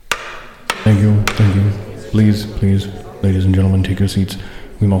Thank you, thank you. Please, please, ladies and gentlemen, take your seats.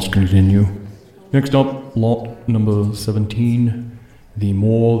 We must continue. Next up, lot number 17, the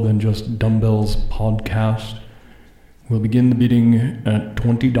More Than Just Dumbbells podcast. We'll begin the bidding at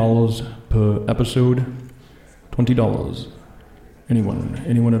 $20 per episode. $20.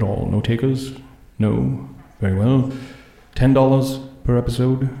 Anyone at all? No takers? No? Very well. $10 per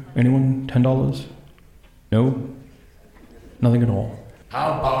episode? Anyone? $10? No? Nothing at all.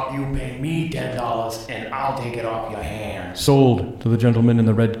 How about you pay me $10 and I'll take it off your hands? Sold to the gentleman in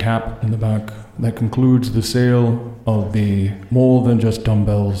the red cap in the back. That concludes the sale of the More Than Just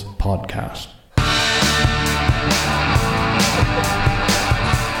Dumbbells podcast.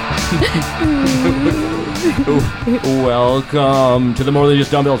 Welcome to the More Than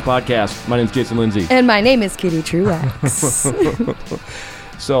Just Dumbbells podcast. My name's Jason Lindsay. And my name is Kitty Truax.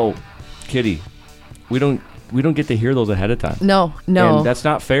 So, Kitty, we don't get to hear those ahead of time. No. And that's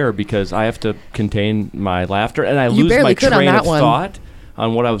not fair because I have to contain my laughter and I lose my could train on that of one. thought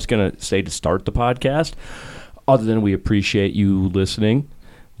on what I was going to say to start the podcast. Other than we appreciate you listening.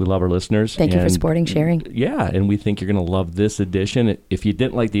 We love our listeners. Thank you for supporting, sharing. Yeah, and we think you're going to love this edition. If you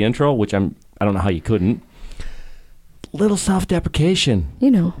didn't like the intro, which I don't know how you couldn't, little self-deprecation.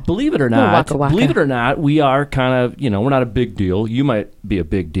 You know. Believe it or not, we are kind of, we're not a big deal. You might be a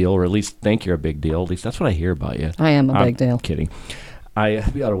big deal, or at least think you're a big deal. At least that's what I hear about you. I am a big deal. Kidding.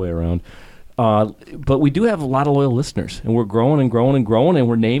 The other way around. But we do have a lot of loyal listeners, and we're growing and growing and growing, and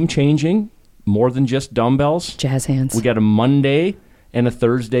we're name changing More Than Just Dumbbells. Jazz hands. We got a Monday and a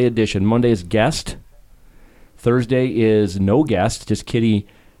Thursday edition. Monday is guest. Thursday is no guest, just Kitty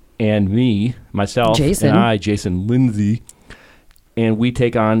and me, myself, Jason. and I, Jason Lindsay, and we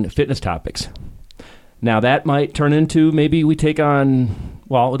take on fitness topics. Now that might turn into maybe we take on,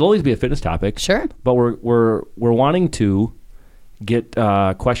 well, it'll always be a fitness topic. Sure. But we're wanting to get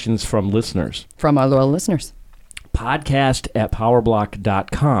questions from listeners. From our loyal listeners.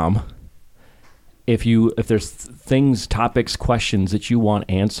 Podcast@powerblock.com. If there's things, topics, questions that you want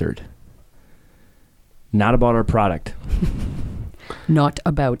answered, not about our product. Not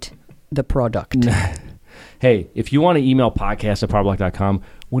about the product. Hey, if you want to email podcast@powerblock.com,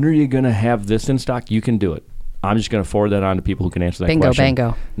 when are you going to have this in stock? You can do it. I'm just going to forward that on to people who can answer that question.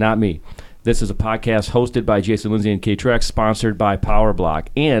 Bingo. Not me. This is a podcast hosted by Jason Lindsay and K-Trex, sponsored by PowerBlock.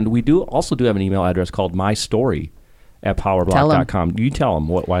 And we also do have an email address called mystory@powerblock.com. You tell them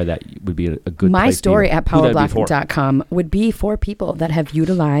why that would be a good My place story to, at powerblock.com would be for people that have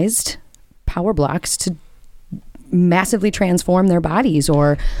utilized Power Blocks to massively transform their bodies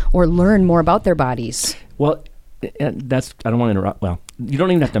or learn more about their bodies. Well, I don't want to interrupt. Well, you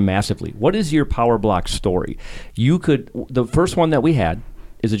don't even have to massively. What is your Power Block story? The first one that we had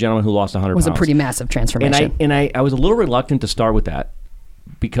is a gentleman who lost 100 pounds. It was a pretty massive transformation. And I was a little reluctant to start with that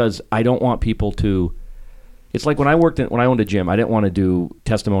because I don't want people to. It's like when I owned a gym, I didn't want to do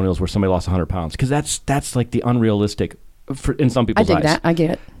testimonials where somebody lost 100 pounds because that's like the unrealistic in some people's eyes. I dig that. I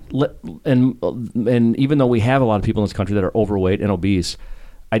get it. And even though we have a lot of people in this country that are overweight and obese,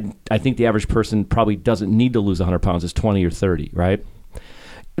 I think the average person probably doesn't need to lose 100 pounds. It's 20 or 30, right?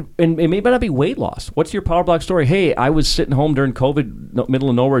 And it may not be weight loss. What's your Power Block story? Hey, I was sitting home during COVID, middle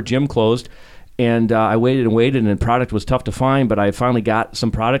of nowhere, gym closed, and I waited, and product was tough to find, but I finally got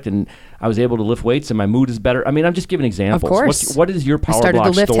some product, and I was able to lift weights, and my mood is better. I mean, I'm just giving examples. Of course. What is your Power Block story?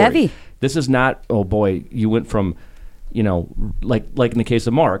 I started to lift heavy. This is not, oh boy, you went from, like in the case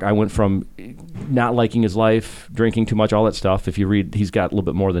of Mark, I went from not liking his life, drinking too much, all that stuff. If you read, he's got a little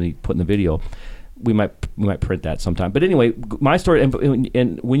bit more than he put in the video. We might print that sometime. But anyway, my story,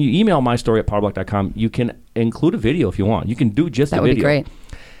 and when you email mystory@powerblock.com, you can include a video if you want. You can do just a video. That would be great.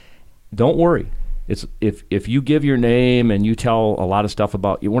 Don't worry. It's if you give your name and you tell a lot of stuff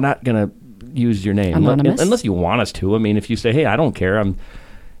about you, we're not going to use your name unless you want us to. I mean, if you say, "Hey, I don't care," I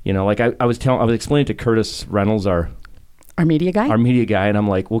was explaining to Curtis Reynolds, our media guy, and I'm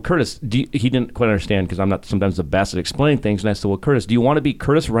like, "Well, Curtis, he didn't quite understand because I'm not sometimes the best at explaining things." And I said, "Well, Curtis, do you want to be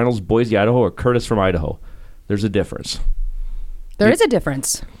Curtis Reynolds, Boise, Idaho, or Curtis from Idaho?" There's a difference. There is a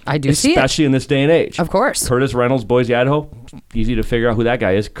difference. I do see it. Especially in this day and age. Of course. Curtis Reynolds, Boise, Idaho. Easy to figure out who that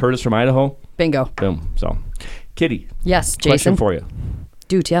guy is. Curtis from Idaho. Bingo. Boom. So, Kitty. Yes, Jason. Question for you.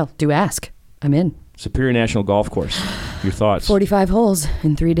 Do ask. I'm in. Superior National Golf Course. Your thoughts? 45 holes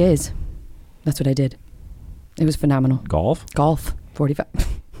in 3 days. That's what I did. It was phenomenal. Golf. 45.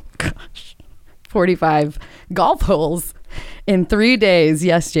 Gosh. 45 golf holes in 3 days.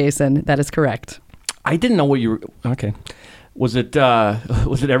 Yes, Jason. That is correct. I didn't know what you were... Okay. Was it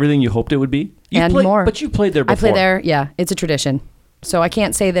everything you hoped it would be? More. But you played there before. I played there, yeah. It's a tradition. So I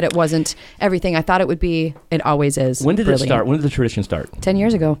can't say that it wasn't everything I thought it would be. It always is. When did brilliant. it start? When did the tradition start? 10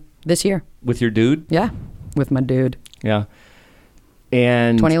 years ago. this year. With your dude? Yeah, with my dude. Yeah.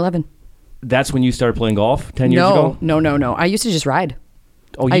 And 2011. that's when you started playing golf 10 years ago? No. I used to just ride.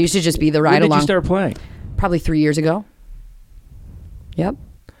 Oh, I used to just be the when ride did along. you start playing? Probably 3 years ago. Yep.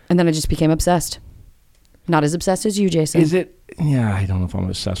 And then I just became obsessed. Not as obsessed as you, Jason. Is it? Yeah, I don't know if I'm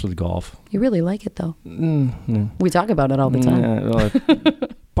obsessed with golf. You really like it, though. We talk about it all the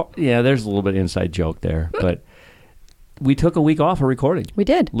time. Yeah, there's a little bit of inside joke there, but we took a week off of recording. We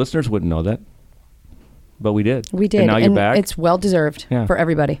did. Listeners wouldn't know that, but we did. We did. And now you're back. It's well-deserved for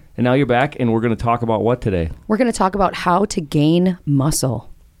everybody. And now you're back, and we're going to talk about what today? We're going to talk about how to gain muscle.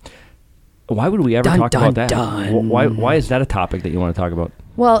 Why would we ever Dun, talk dun, about that? dun. Why is that a topic that you want to talk about?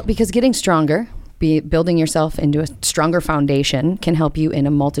 Well, because getting stronger, building yourself into a stronger foundation can help you in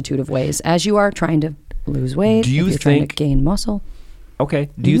a multitude of ways as you are trying to lose weight, Do you if you're trying to think- gain muscle. Okay.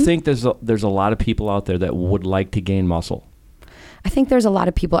 Do you think there's a lot of people out there that would like to gain muscle? I think there's a lot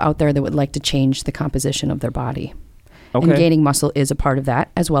of people out there that would like to change the composition of their body. Okay. And gaining muscle is a part of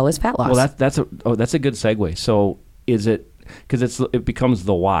that, as well as fat loss. Well, that's a good segue. So is it because it becomes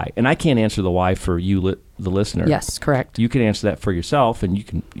the why, and I can't answer the why for you, the listener. Yes, correct. You can answer that for yourself, and you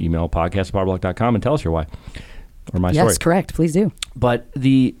can email podcast@powerblock.com and tell us your why or my Yes, story. correct. Please do. But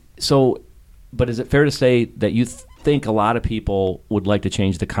is it fair to say that you think a lot of people would like to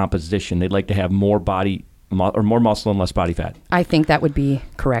change the composition? They'd like to have more body or more muscle and less body fat. I think that would be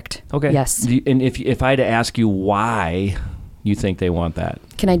correct. Okay. Yes. And if I had to ask you why you think they want that,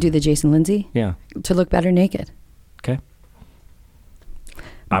 Can I do the Jason Lindsay? yeah, To look better naked. okay.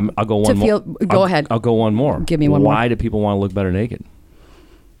 I'll go one more. Go ahead. I'll go one more. Give me one more. Why do people want to look better naked?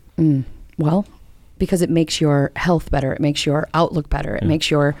 Well, because it makes your health better. It makes your outlook better. It makes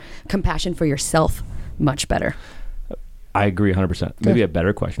your compassion for yourself much better. I agree 100%. Maybe a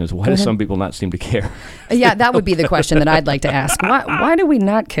better question is, why do some people not seem to care? Yeah, that would be the question that I'd like to ask. Why do we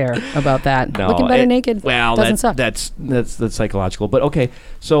not care about that? No, Looking better naked doesn't suck. That's psychological. But okay,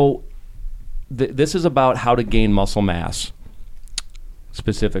 so this is about how to gain muscle mass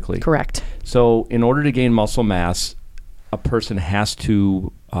specifically. Correct. So in order to gain muscle mass, a person has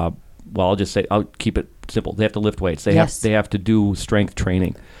to, I'll keep it simple. They have to lift weights. They have to do strength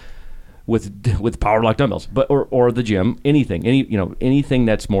training with power block dumbbells, or the gym, anything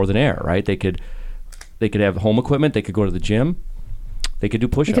that's more than air, right? They could have home equipment. They could go to the gym. They could do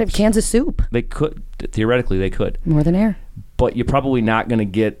push-ups. You could have cans of soup. They could, theoretically, they could. More than air. But you're probably not going to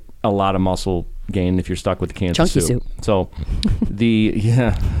get a lot of muscle gain if you're stuck with the cans Chunky of soup. So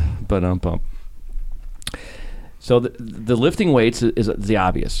So the lifting weights is the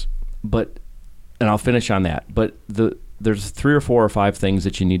obvious, and I'll finish on that. But there's 3 or 4 or 5 things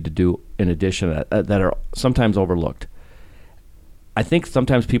that you need to do in addition to that are sometimes overlooked. I think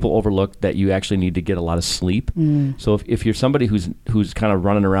sometimes people overlook that you actually need to get a lot of sleep. So if you're somebody who's kind of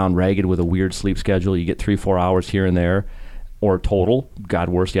running around ragged with a weird sleep schedule, you get 3-4 hours here and there, or total, God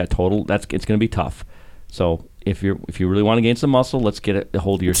worse, total. It's going to be tough. So if you really want to gain some muscle, let's get a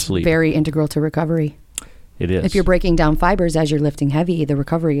hold of your sleep. Very integral to recovery. It is. If you're breaking down fibers as you're lifting heavy, the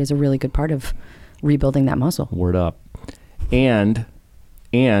recovery is a really good part of rebuilding that muscle. Word up. And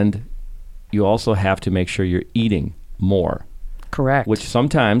you also have to make sure you're eating more. Correct. Which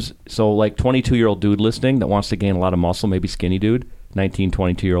sometimes, so like 22-year-old dude listening that wants to gain a lot of muscle, maybe skinny dude, 19,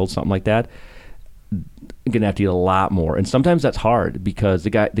 22-year-old, something like that, going to have to eat a lot more. And sometimes that's hard because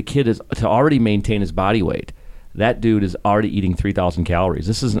the kid is, to already maintain his body weight, that dude is already eating 3,000 calories.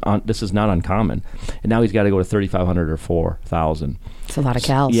 This is not uncommon. And now he's got to go to 3,500 or 4,000. It's a lot of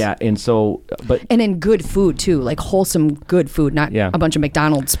calories. Yeah, and so, and in good food too, like wholesome good food, not a bunch of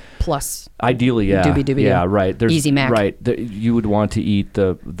McDonald's plus. Ideally, yeah. Doobie-doobie-doo. Yeah, right. There's Easy Mac. Right. You would want to eat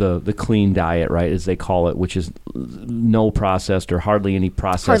the clean diet, right, as they call it, which is no processed or hardly any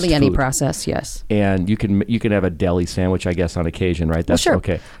processed Hardly any food. processed, yes. And you can have a deli sandwich, I guess, on occasion, right? That's sure.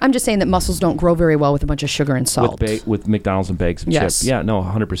 okay. I'm just saying that muscles don't grow very well with a bunch of sugar and salt. With McDonald's and bakes and Yes. chips. Yeah, no,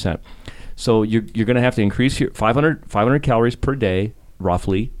 100%. So you're going to have to increase your 500 calories per day,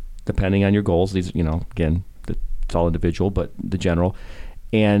 roughly, depending on your goals. These, again, it's all individual, but the general.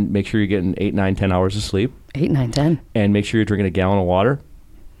 And make sure you're getting 8, 9, 10 hours of sleep. 8, 9, 10. And make sure you're drinking a gallon of water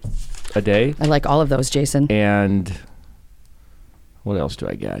a day. I like all of those, Jason. And what else do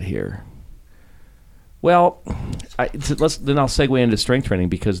I got here? Well, then I'll segue into strength training,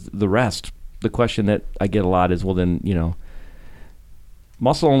 because the question that I get a lot is, well, then,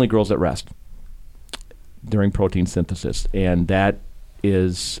 muscle only grows at rest during protein synthesis. And that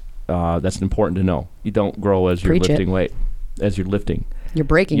is, that's important to know. You don't grow as you're lifting weight, as you're lifting. You're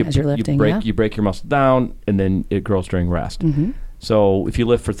breaking as you're lifting, You break your muscle down, and then it grows during rest. Mm-hmm. So if you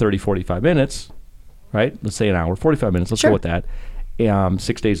lift for 30, 45 minutes, right? Let's say an hour, 45 minutes, let's go with that.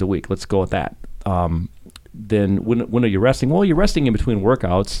 6 days a week. Let's go with that. Then when are you resting? Well, you're resting in between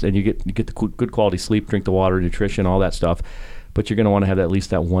workouts, and you get the good quality sleep, drink the water, nutrition, all that stuff. But you're going to want to have at least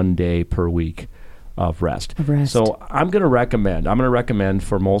that 1 day per week of rest. So I'm going to recommend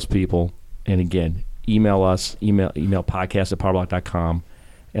for most people, and again, email us, email podcast@powerblock.com,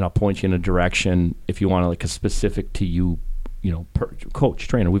 and I'll point you in a direction if you want to, like a specific to you, coach,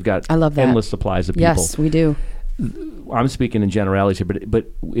 trainer. We've got endless supplies of people. Yes, we do. I'm speaking in generalities here, but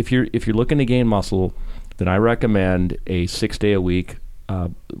if you're looking to gain muscle, then I recommend a 6 day a week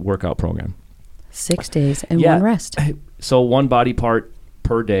workout program. 6 days and one rest. So one body part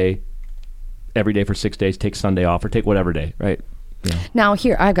per day, every day for 6 days. Take Sunday off or take whatever day, right? Yeah. Now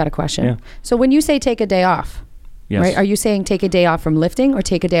here, I've got a question. Yeah. So when you say take a day off, yes. right? Are you saying take a day off from lifting or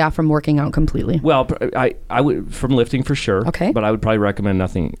take a day off from working out completely? Well, I would from lifting for sure. Okay. But I would probably recommend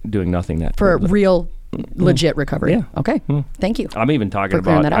doing nothing that for real. Legit recovery. Yeah. Okay. Thank you. I'm even talking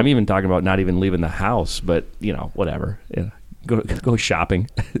about not even leaving the house, but whatever. Yeah. Go shopping.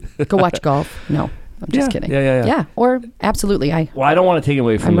 Go watch golf. No, I'm just kidding. Yeah. Or absolutely. Well, I don't want to take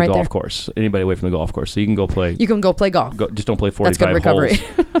away from the golf there. course. Anybody away from the golf course. So you can go play. You can go play golf. Just don't play 45 That's good recovery.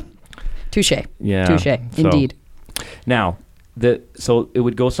 holes. Touche. Yeah. Touche. Indeed. Now, so it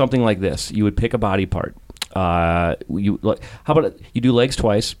would go something like this. You would pick a body part. How about you do legs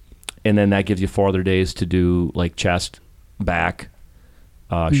twice? And then that gives you 4 other days to do like chest, back,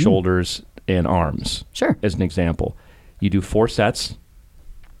 shoulders, and arms. Sure. As an example. You do 4 sets.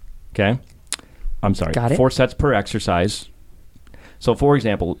 Okay? I'm sorry. Got it. 4 sets per exercise. So for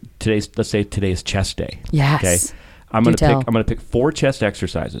example, let's say today's chest day. Yes. Okay? I'm gonna pick 4 chest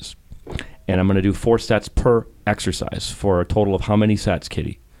exercises. And I'm gonna do 4 sets per exercise for a total of how many sets,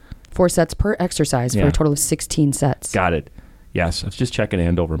 Kitty? 4 sets per exercise for a total of 16 sets. Got it. Yes, I was just checking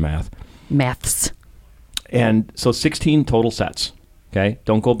Andover math. Maths. And so 16 total sets. Okay,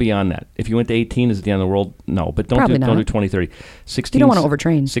 don't go beyond that. If you went to 18, is it the end of the world? No, but don't do 20, 30. 16. You don't want to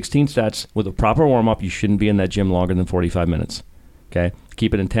overtrain. 16 sets with a proper warm up. You shouldn't be in that gym longer than 45 minutes. Okay,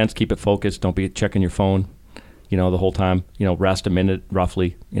 keep it intense, keep it focused. Don't be checking your phone, the whole time. Rest a minute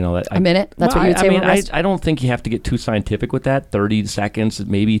roughly. A minute. That's what you would say. Rest? I don't think you have to get too scientific with that. 30 seconds,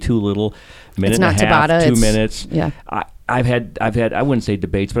 maybe too little. Minute it's not and a half, Tabata, 2 minutes. Yeah. I've had I wouldn't say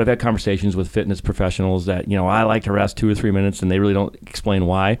debates, but I've had conversations with fitness professionals that I like to rest 2 or 3 minutes, and they really don't explain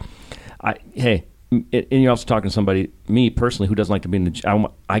why. And you're also talking to somebody, me personally, who doesn't like to be in the gym.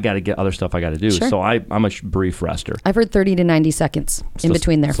 I got to get other stuff I got to do, sure. so I'm a brief rester. I've heard 30 to 90 seconds in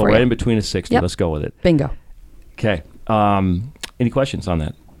between there for you. So right in between is 60. Yep. Let's go with it. Bingo. Okay. Any questions on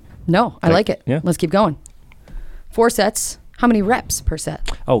that? No, I like it. Yeah. Let's keep going. 4 sets. How many reps per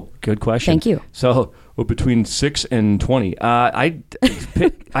set? Oh, good question. Thank you. So between 6 and 20. I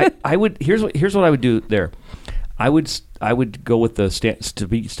would here's what I would do there. I would go with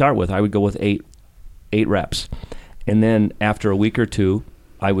start with. I would go with 8 reps, and then after a week or two,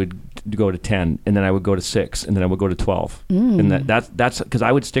 I would go to 10, and then I would go to 6, and then I would go to 12, and that's because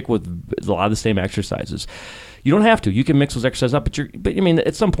I would stick with a lot of the same exercises. You don't have to. You can mix those exercises up, but I mean,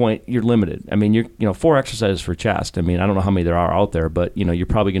 at some point you're limited. I mean, 4 exercises for chest. I mean, I don't know how many there are out there, but you're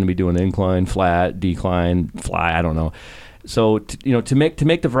probably going to be doing incline, flat, decline, fly. I don't know. So to make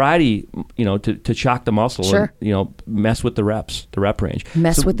the variety, to shock the muscle, sure. and, mess with the reps, the rep range.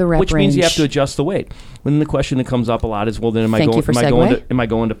 With the rep which range. Means you have to adjust the weight. When the question that comes up a lot is, well, then am I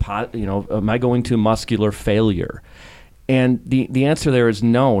going to muscular failure? And the answer there is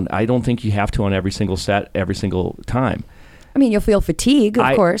no. I don't think you have to on every single set, every single time. I mean, you'll feel fatigue,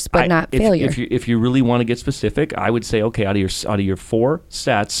 of course, but not failure. If you really want to get specific, I would say, okay, out of your 4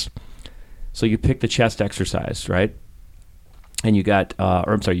 sets, so you pick the chest exercise, right? And you got,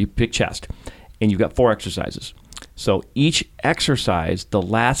 you pick chest, and you've got 4 exercises. So each exercise, the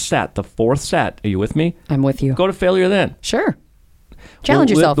last set, the 4th set, are you with me? I'm with you. Go to failure then. Sure.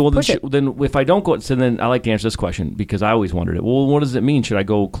 Challenge yourself. Push it. Then if I don't go, so then I like to answer this question because I always wondered it. Well, what does it mean? Should I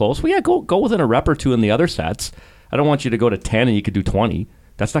go close? Well, yeah, go within a rep or 2 in the other sets. I don't want you to go to 10 and you could do 20.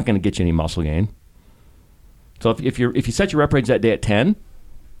 That's not going to get you any muscle gain. So if you set your rep range that day at 10,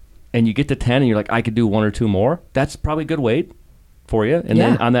 and you get to 10 and you're like, I could do 1 or 2 more, that's probably good weight for you. And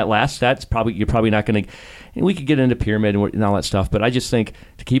then on that last set, you're probably not going to. And we could get into pyramid and all that stuff, but I just think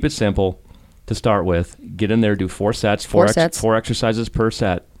to keep it simple, to start with, get in there, do 4 sets, 4 exercises per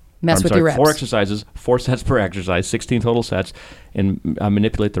set. Your reps. 4 exercises, 4 sets per exercise, 16 total sets, and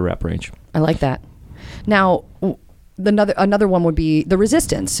manipulate the rep range. I like that. Now, another one would be the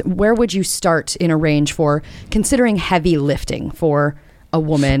resistance. Where would you start in a range for considering heavy lifting for a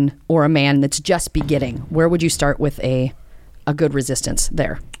woman or a man that's just beginning? Where would you start with a good resistance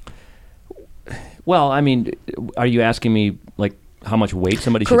there? Well, I mean, are you asking me like how much weight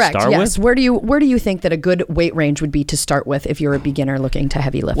somebody Correct. should start Yes. with? Where do you think that a good weight range would be to start with if you're a beginner looking to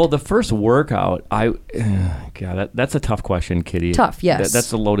heavy lift? Well, the first workout, that's a tough question, Kitty. Tough, yes.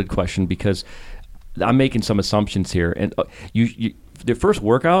 That's a loaded question because I'm making some assumptions here, and you the first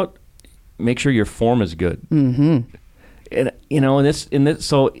workout, make sure your form is good. Mm-hmm. And in this,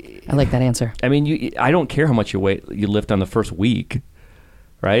 so I like that answer. I mean, I don't care how much you lift on the first week,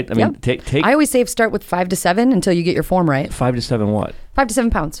 right? I mean, Yep. take. I always say start with 5 to 7 until you get your form right. 5 to 7 what? 5 to 7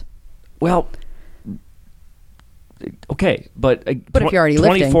 pounds. Well, okay, but if you're already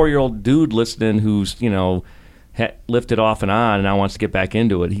lifting, 24-year-old dude listening who's lifted off and on and now wants to get back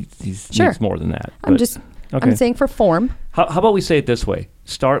into it, he Sure. needs more than that. I'm okay. saying for form. How about we say it this way?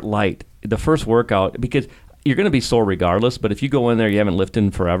 Start light. The first workout, because you're going to be sore regardless, but if you go in there, you haven't lifted in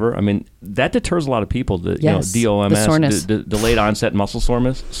forever, I mean, that deters a lot of people. Yes, DOMS, the soreness. Delayed onset muscle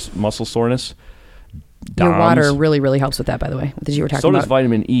soreness. Your DOMS. water really, really helps with that, by the way, that you were talking So about. does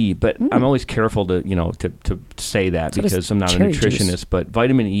vitamin E, but I'm always careful to say that So does because I'm not a cherry nutritionist. juice. But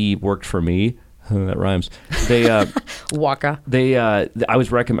vitamin E worked for me. That rhymes. They Waka.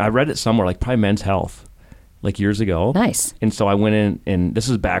 I read it somewhere, like probably Men's Health, like years ago. Nice. And so I went in, and this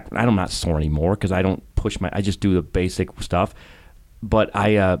is back. I'm not sore anymore because I don't push I just do the basic stuff. But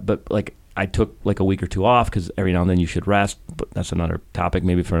I took like a week or two off because every now and then you should rest. But that's another topic,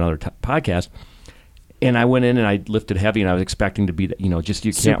 maybe for another podcast. And I went in and I lifted heavy, and I was expecting to be, just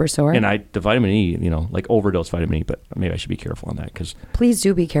you can't. Super sore. And the vitamin E, like overdose vitamin E, but maybe I should be careful on that because. Please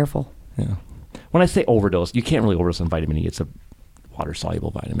do be careful. Yeah. When I say overdose, you can't really overdose on vitamin E. It's a water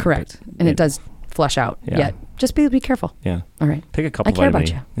soluble vitamin. Correct. And it does flush out. Yeah. Yet just be careful. Yeah. All right. Take a couple. I care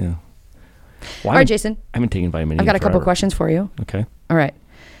vitamin about E. Yeah. All right, Jason. I haven't taken vitamin E. I've got a couple forever. questions for you. Okay. All right.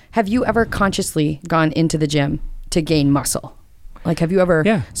 Have you ever consciously gone into the gym to gain muscle? Like, have you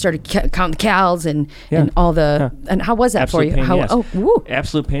ever started counting the cals and all the and how was that Absolute for you? pain in the ass. Woo.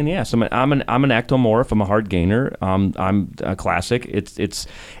 Absolute pain in the ass. I'm an ectomorph. I'm a hard gainer. I'm a classic. It's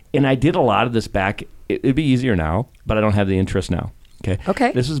and I did a lot of this back. It'd be easier now, but I don't have the interest now.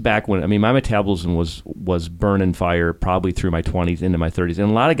 Okay. This is back when my metabolism was burning fire probably through my 20s into my 30s,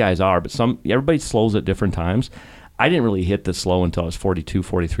 and a lot of guys are, but everybody slows at different times. I didn't really hit the slow until I was 42,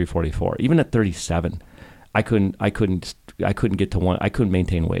 43, 44. Even at 37, I couldn't get to one. I couldn't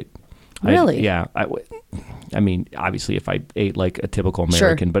maintain weight. Really? I mean, obviously, if I ate like a typical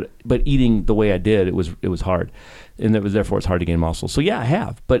American, but eating the way I did, it was hard, and therefore it's hard to gain muscle. So yeah, I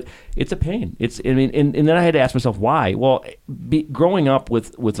have, but it's a pain. And then I had to ask myself why. Well, growing up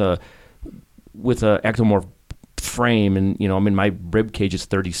with a ectomorph frame, and my rib cage is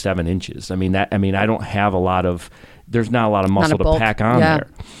 37 inches. I don't have a lot of. There's not a lot of muscle to pack on there,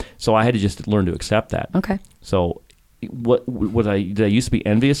 so I had to just learn to accept that. Okay. So. Did I used to be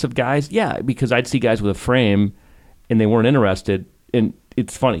envious of guys? Yeah, because I'd see guys with a frame and they weren't interested. And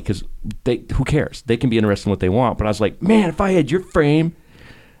it's funny because who cares? They can be interested in what they want. But I was like, man, if I had your frame,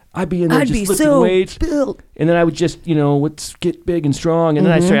 I'd be in there just lifting weights. Built. And then I would just, let's get big and strong. And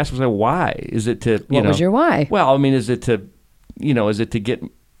then I started asking myself, why? Is it to, What was your why? Well, is it to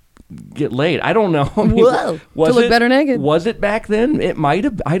get laid? I don't know. Whoa. To look better naked. Was it back then? It might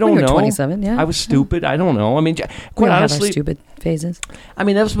have. I don't When you know. were 27, yeah. I was stupid. I don't know. We Quite all honestly, have our stupid phases. that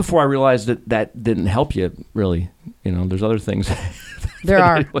was before I realized that didn't help you really. There's other things. There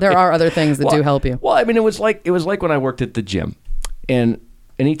are other things that do help you. Well, it was like when I worked at the gym, and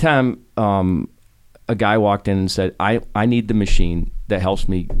anytime a guy walked in and said, "I need the machine that helps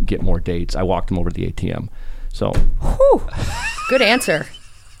me get more dates," I walked him over to the ATM. So, Whew. Good answer.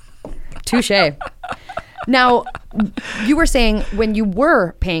 Touche. Now, you were saying when you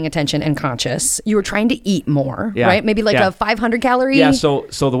were paying attention and conscious, you were trying to eat more, right? Maybe like a 500 calorie So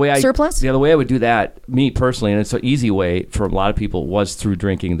the way surplus? the way I would do that, me personally, and it's an easy way for a lot of people, was through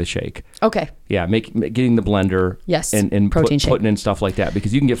drinking the shake. Okay. Yeah, getting the blender. Yes, and protein shake. putting in stuff like that,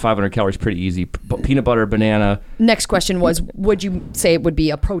 because you can get 500 calories pretty easy. Peanut butter, banana. Next question was, would you say it would be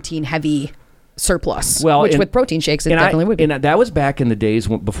a protein heavy surplus? Well, which with protein shakes, it definitely would be. And that was back in the days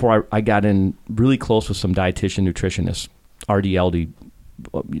before I got in really close with some dietitian nutritionists, RDLD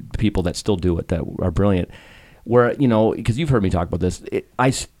people that still do it, that are brilliant. Where, because you've heard me talk about this,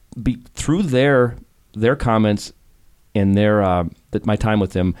 through their comments and my time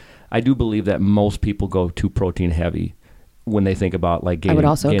with them, I do believe that most people go too protein heavy when they think about like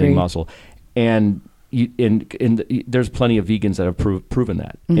gaining muscle. And there's plenty of vegans that have proven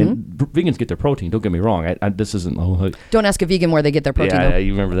that. And vegans get their protein. Don't get me wrong. This isn't. Don't ask a vegan where they get their protein. Yeah,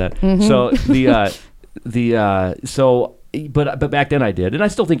 you remember that. So But back then I did, and I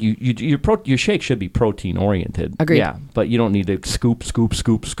still think your shake should be protein oriented. Agreed. Yeah, but you don't need to scoop.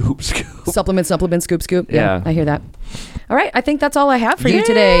 Supplement, scoop. Yeah. I hear that. All right, I think that's all I have for you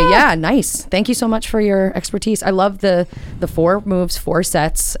today. Yeah, nice. Thank you so much for your expertise. I love the 4 moves, 4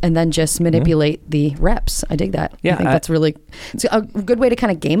 sets, and then just manipulate the reps. I dig that. Yeah, I think that's really it's a good way to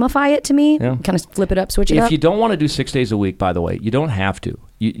kind of gamify it to me. Yeah. Kind of flip it up, switch it up. If you don't want to do 6 days a week, by the way, you don't have to.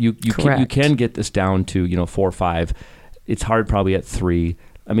 You can get this down to 4 or 5. It's hard probably at 3.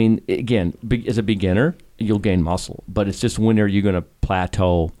 I mean, again, as a beginner, you'll gain muscle, but it's just when are you going to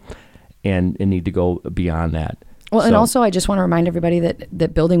plateau and need to go beyond that. Well, and also I just want to remind everybody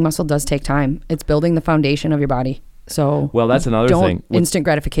that building muscle does take time. It's building the foundation of your body. So that's another thing. Instant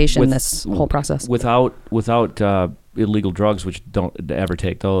gratification this whole process. Without illegal drugs, which don't ever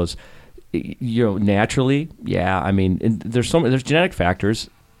take those, naturally, I mean, there's genetic factors,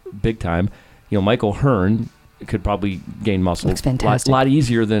 big time. Michael Hearn could probably gain muscle a lot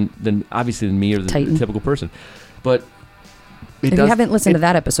easier than obviously than me or the typical person. But if you haven't listened to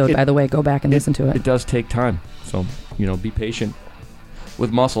that episode, by the way, go back and listen to it. It does take time. So, be patient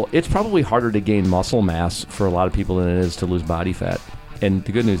with muscle. It's probably harder to gain muscle mass for a lot of people than it is to lose body fat. And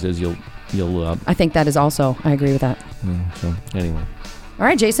the good news is you'll I think that is also, I agree with that. So anyway. All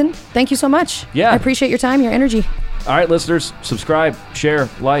right, Jason, thank you so much. Yeah. I appreciate your time, your energy. All right, listeners, subscribe, share,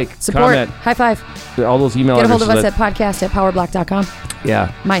 like, support, comment. High five. All those email Get a hold addresses. of us at podcast@powerblock.com.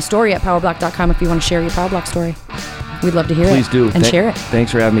 Yeah. My story at powerblock.com if you want to share your Powerblock story. We'd love to hear it. Please do. And share it.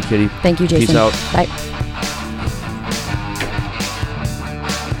 Thanks for having me, Kitty. Thank you, Jason. Peace out. Bye.